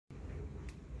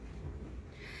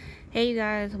Hey you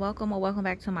guys, welcome or welcome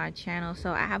back to my channel.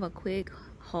 So I have a quick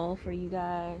haul for you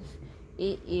guys.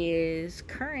 It is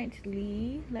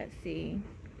currently, let's see,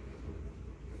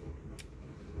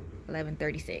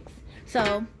 11:36.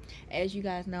 So as you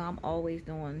guys know, I'm always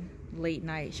doing late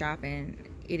night shopping.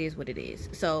 It is what it is.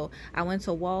 So I went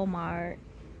to Walmart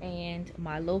and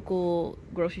my local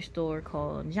grocery store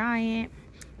called Giant.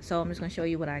 So I'm just gonna show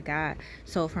you what I got.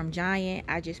 So from Giant,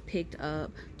 I just picked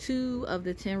up 2 of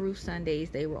the Tin Roof Sundays.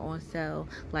 They were on sale,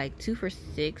 like 2 for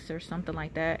 $6 or something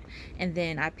like that. And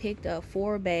then I picked up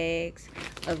 4 bags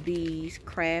of these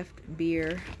craft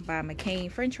beer by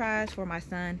McCain French fries for my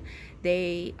son.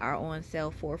 They are on sale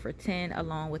 4 for $10,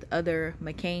 along with other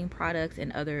McCain products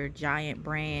and other Giant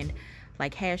brand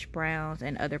like hash browns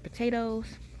and other potatoes.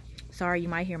 Sorry, you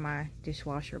might hear my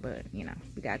dishwasher, but you know,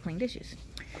 we gotta clean dishes.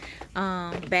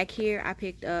 Back here I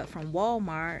picked up from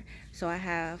Walmart, so I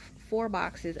have 4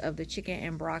 boxes of the chicken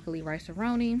and broccoli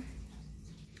rice-a-roni.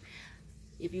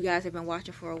 If you guys have been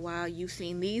watching for a while, you've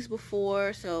seen these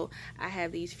before. So I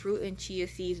have these fruit and chia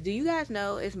seeds. Do you guys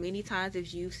know, as many times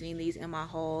as you've seen these in my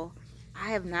haul,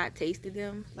 I have not tasted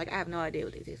them. Like, I have no idea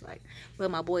what they taste like,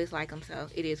 but my boys like them, so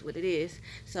it is what it is.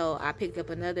 So I picked up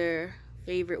another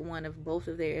favorite one of both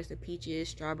of theirs, the peaches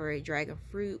strawberry dragon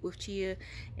fruit with chia.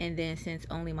 And then since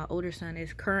only my older son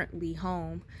is currently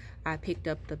home, I picked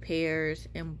up the pears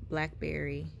and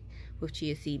blackberry with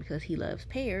chia seed because he loves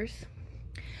pears.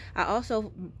 I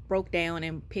also broke down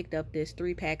and picked up this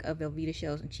 3-pack of Velveeta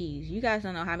shells and cheese. You guys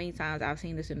don't know how many times I've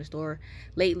seen this in the store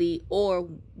lately, or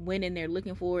went in there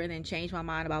looking for it and then changed my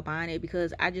mind about buying it,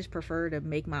 because I just prefer to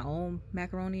make my own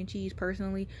macaroni and cheese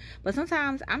personally. But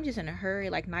sometimes I'm just in a hurry,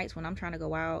 like nights when I'm trying to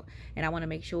go out and I want to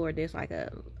make sure there's like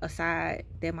a side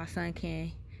that my son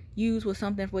can use with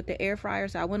something with the air fryer.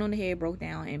 So I went on ahead, broke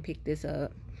down, and picked this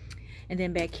up. And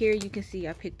then back here you can see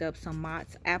I picked up some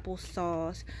Mott's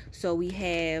applesauce. So we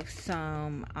have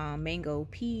some mango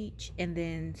peach and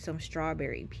then some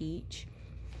strawberry peach.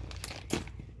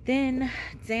 Then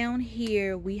down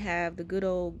here we have the good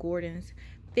old Gordon's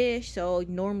fish. So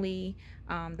normally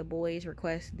the boys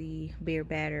request the beer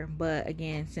batter, but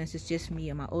again, since it's just me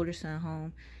and my older son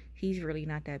home, he's really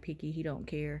not that picky. He don't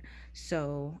care.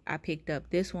 So I picked up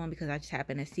this one because I just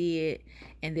happened to see it,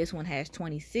 and this one has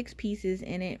 26 pieces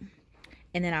in it.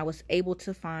 And then I was able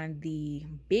to find the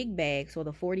big bag, so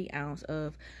the 40 ounce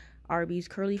of Arby's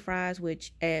curly fries,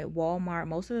 which at Walmart,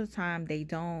 most of the time, they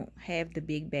don't have the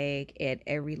big bag at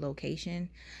every location.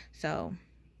 So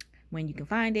when you can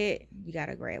find it, you got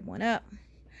to grab one up.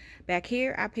 Back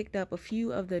here, I picked up a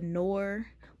few of the Knorr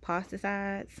pasta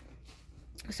sides.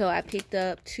 So I picked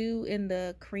up 2 in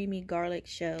the creamy garlic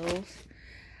shells.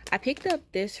 I picked up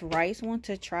this rice one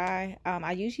to try.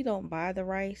 I usually don't buy the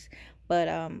rice, but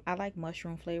I like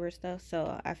mushroom flavored stuff,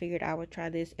 so I figured I would try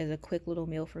this as a quick little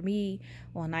meal for me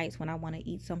on nights when I want to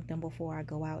eat something before I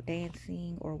go out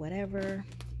dancing or whatever.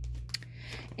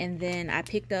 And then I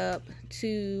picked up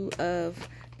 2 of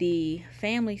the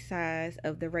family size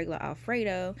of the regular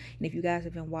Alfredo. And if you guys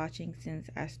have been watching since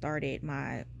I started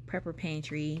my prepper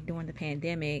pantry during the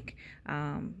pandemic,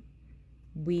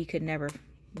 we could never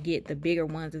get the bigger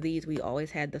ones of these. We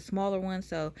always had the smaller ones,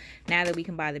 so now that we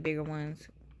can buy the bigger ones,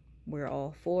 we're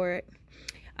all for it.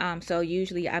 So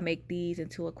usually I make these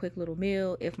into a quick little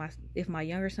meal. If my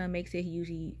younger son makes it, he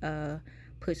usually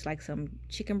puts like some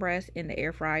chicken breast in the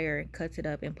air fryer and cuts it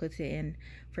up and puts it in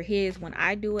for his. When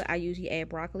I do it, I usually add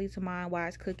broccoli to mine while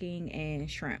it's cooking, and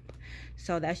shrimp.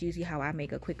 So that's usually how I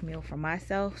make a quick meal for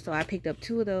myself. So I picked up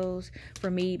 2 of those for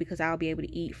me because I'll be able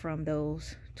to eat from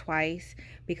those twice,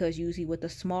 because usually with the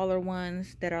smaller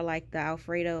ones that are like the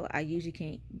Alfredo, I usually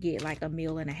can get like a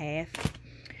meal and a half.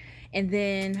 And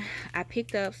then I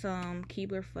picked up some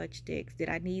Keebler fudge sticks. Did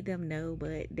I need them? No,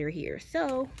 but they're here.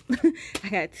 So I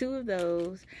got 2 of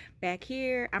those. Back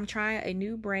here, I'm trying a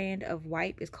new brand of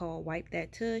wipe. It's called Wipe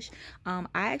That Tush. I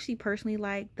actually personally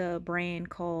like the brand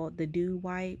called the Dew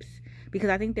Wipes because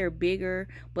I think they're bigger.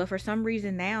 But for some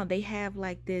reason now they have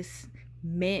like this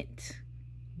mint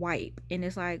wipe. And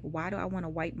it's like, why do I want to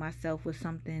wipe myself with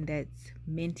something that's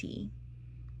minty?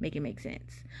 Make it make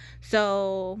sense.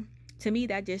 So to me,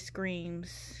 that just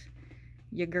screams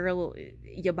your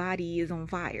body is on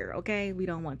fire. Okay, we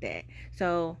don't want that.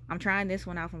 So I'm trying this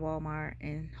one out from Walmart,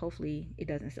 and hopefully it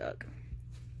doesn't suck.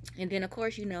 And then of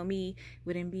course, you know me,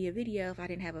 wouldn't be a video if I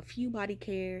didn't have a few body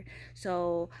care.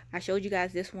 So I showed you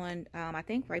guys this one, I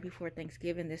think right before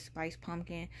Thanksgiving, this spiced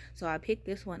pumpkin. So I picked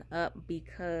this one up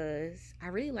because I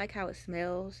really like how it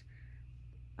smells.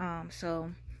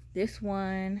 So this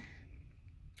one,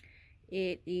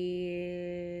 it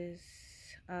is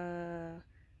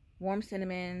warm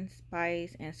cinnamon,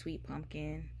 spice, and sweet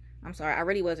pumpkin. I'm sorry. I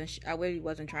really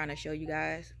wasn't trying to show you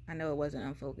guys. I know it wasn't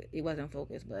unfocused. It wasn't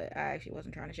focused, but I actually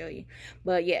wasn't trying to show you.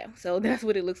 But yeah, so that's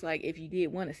what it looks like if you did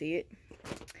want to see it.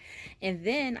 And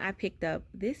then I picked up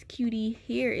this cutie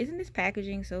here. Isn't this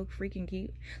packaging so freaking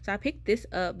cute? So I picked this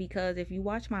up because if you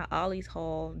watch my Ollie's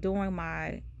haul during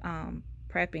my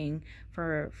prepping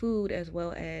for food as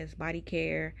well as body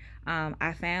care,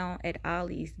 I found at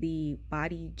Ollie's the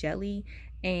body jelly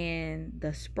and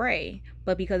the spray,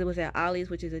 but because it was at Ollie's,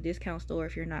 which is a discount store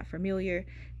if you're not familiar,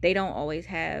 they don't always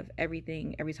have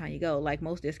everything every time you go. Like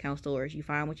most discount stores, you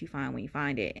find what you find when you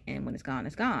find it, and when it's gone,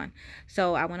 it's gone.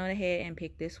 So I went on ahead and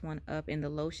picked this one up in the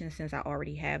lotion since I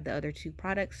already have the other two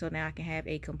products, so now I can have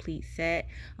a complete set.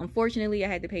 Unfortunately, I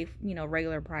had to pay, you know,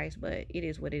 regular price, but it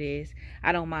is what it is.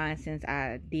 I don't mind since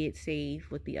I did save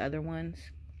with the other ones.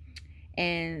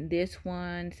 And this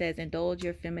one says, indulge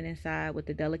your feminine side with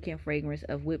the delicate fragrance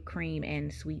of whipped cream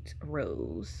and sweet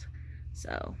rose.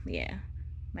 So yeah,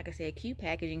 like I said, cute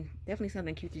packaging. Definitely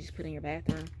something cute to just put in your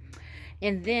bathroom.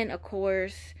 And then of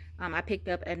course, I picked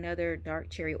up another dark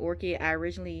cherry orchid. I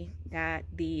originally got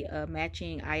the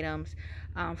matching items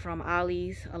from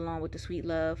Ollie's along with the Sweet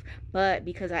Love, but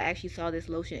because I actually saw this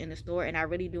lotion in the store and I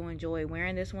really do enjoy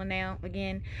wearing this one now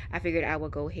again, I figured I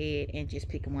would go ahead and just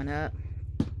pick one up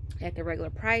at the regular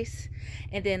price.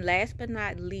 And then last but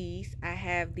not least, I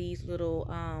have these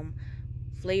little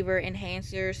flavor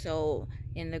enhancers, so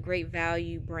in the Great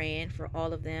Value brand for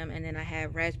all of them. And then I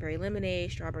have raspberry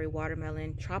lemonade, strawberry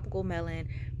watermelon, tropical melon,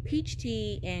 peach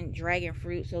tea, and dragon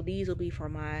fruit. So these will be for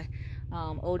my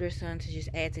older son to just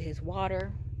add to his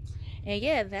water. And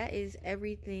yeah, that is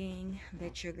everything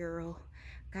that your girl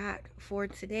got for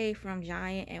today from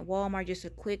Giant and Walmart. Just a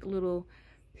quick little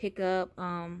pickup.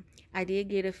 I did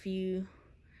get a few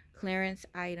clearance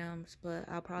items, but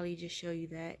I'll probably just show you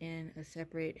that in a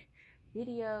separate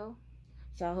video.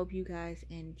 So I hope you guys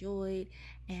enjoyed,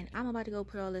 and I'm about to go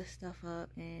put all this stuff up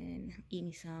and eat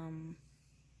me some.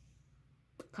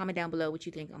 Comment down below what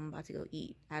you think I'm about to go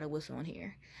eat out of what's on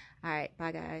here. All right,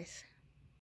 bye guys.